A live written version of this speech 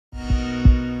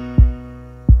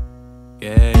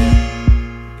Yeah,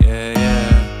 yeah,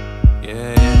 yeah,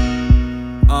 yeah,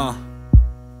 yeah,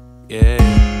 yeah,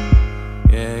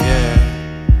 yeah,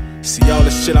 yeah. See all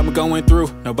the shit I'm going through,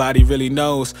 nobody really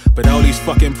knows. But all these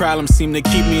fucking problems seem to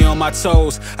keep me on my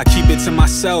toes. I keep it to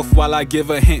myself while I give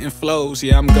a hint and flows.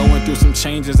 Yeah, I'm going through some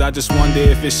changes, I just wonder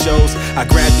if it shows. I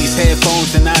grab these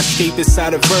headphones and I escape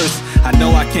inside a verse. I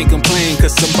know I can't complain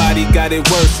cause somebody got it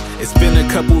worse. It's been a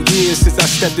couple years since I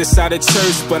stepped inside a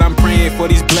church, but I'm praying for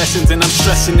these blessings and I'm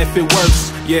stressing if it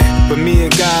works. Yeah, but me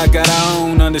and God got our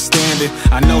own understanding.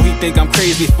 I know he think I'm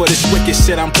crazy for this wicked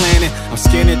shit I'm planning. I'm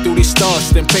scanning through these thoughts,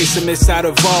 then place them inside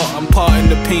a vault. I'm parting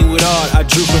the pain with art, I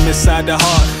droop them inside the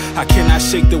heart. I cannot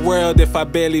shake the world if I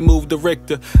barely move the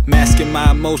Richter. Masking my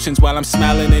emotions while I'm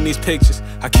smiling in these pictures.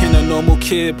 How can a normal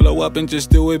kid blow up and just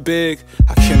do it big?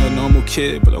 How can a normal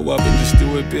kid blow up and just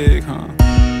do it big, huh?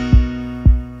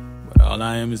 But all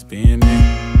I am is being me.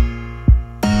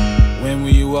 When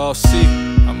will you all see?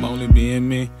 I'm only being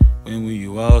me. When will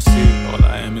you all see? All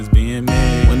I am is being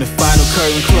me. When the final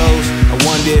curtain closed, I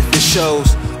wonder if it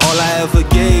shows. All I ever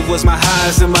gave was my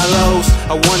highs and my lows.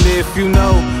 I wonder if you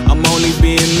know I'm only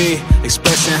being me,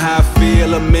 expressing how I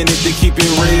feel. A minute to keep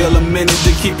it real, a minute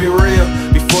to keep it real.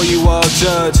 Before you all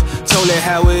judge, told it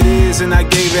how it is and I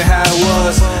gave it how it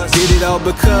was. Did it all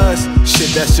because,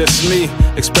 shit, that's just me,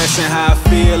 expressing how I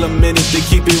feel. A minute to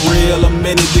keep it real, a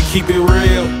minute to keep it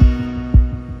real.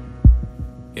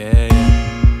 Yeah,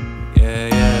 yeah,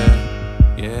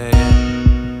 yeah, yeah,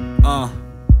 yeah,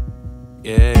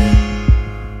 yeah,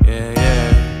 yeah,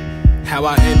 yeah. How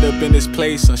I end up in this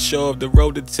place, unsure of the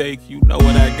road to take. You know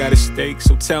what I got at stake,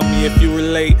 so tell me if you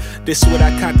relate. This is what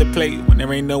I contemplate when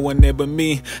there ain't no one there but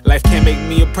me. Life can't make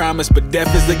me a promise, but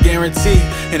death is a guarantee.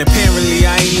 And apparently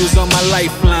I ain't used all my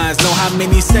lifelines. Know how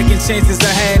many second chances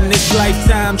I had in this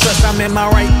lifetime. Trust I'm in my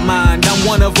right mind, I'm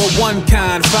one of a one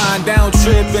kind. Fine down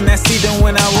trip and that's even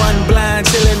when I run blind.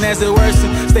 Chilling as it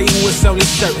worsen, stating what's only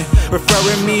certain.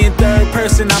 Referring me in third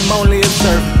person, I'm only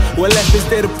observing. What left is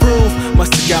there to prove?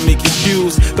 Must have got me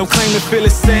confused. Don't claim to feel the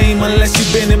same unless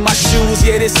you've been in my shoes.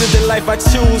 Yeah, this is the life I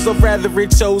choose, or rather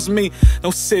it chose me.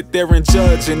 Don't sit there and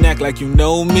judge and act like you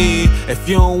know me. If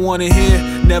you don't wanna hear,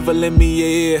 never lend me your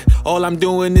ear. All I'm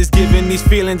doing is giving these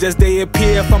feelings as they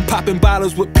appear. If I'm popping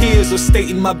bottles with peers or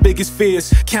stating my biggest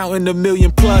fears, counting a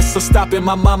million plus or stopping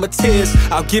my mama tears,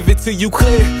 I'll give it to you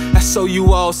clear, that's so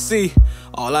you all see.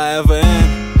 All I ever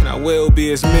am, and I will be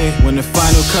is me. When the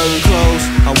final curtain closed,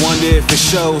 I wonder if it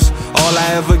shows. All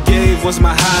I ever gave was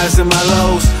my highs and my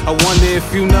lows. I wonder if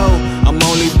you know I'm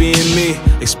only being me,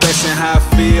 expressing how I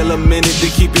feel. A minute to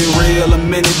keep it real, a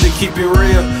minute to keep it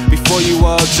real. Before you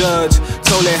all judge,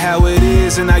 told it how it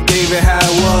is and I gave it how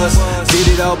it was. Did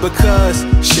it all because,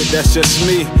 shit, that's just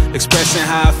me, expressing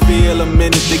how I feel. A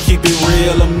minute to keep it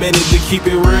real, a minute to keep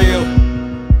it real.